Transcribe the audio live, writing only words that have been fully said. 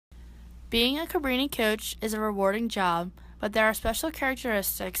Being a Cabrini coach is a rewarding job, but there are special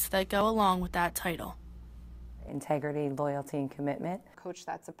characteristics that go along with that title. Integrity, loyalty, and commitment. A coach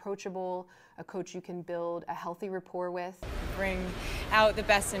that's approachable, a coach you can build a healthy rapport with. Bring out the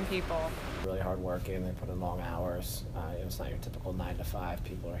best in people. Really hard working, they put in long hours. It's not your typical 9 to 5.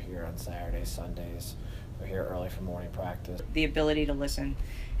 People are here on Saturdays, Sundays. They're here early for morning practice. The ability to listen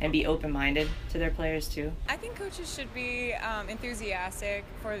and be open-minded to their players too. I think coaches should be enthusiastic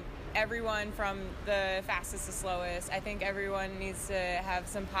for everyone from the fastest to slowest. I think everyone needs to have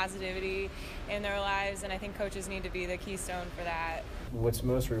some positivity in their lives, and I think coaches need to be the keystone for that. What's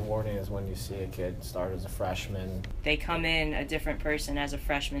most rewarding is when you see a kid start as a freshman. They come in a different person as a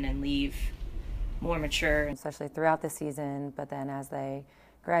freshman and leave more mature. Especially throughout the season, but then as they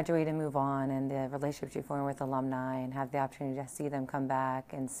graduate and move on, and the relationships you form with alumni and have the opportunity to see them come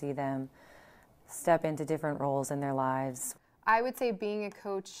back and see them step into different roles in their lives. I would say being a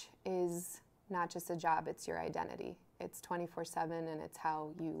coach is not just a job, it's your identity. It's 24/7 and it's how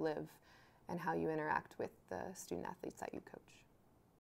you live and how you interact with the student athletes that you coach.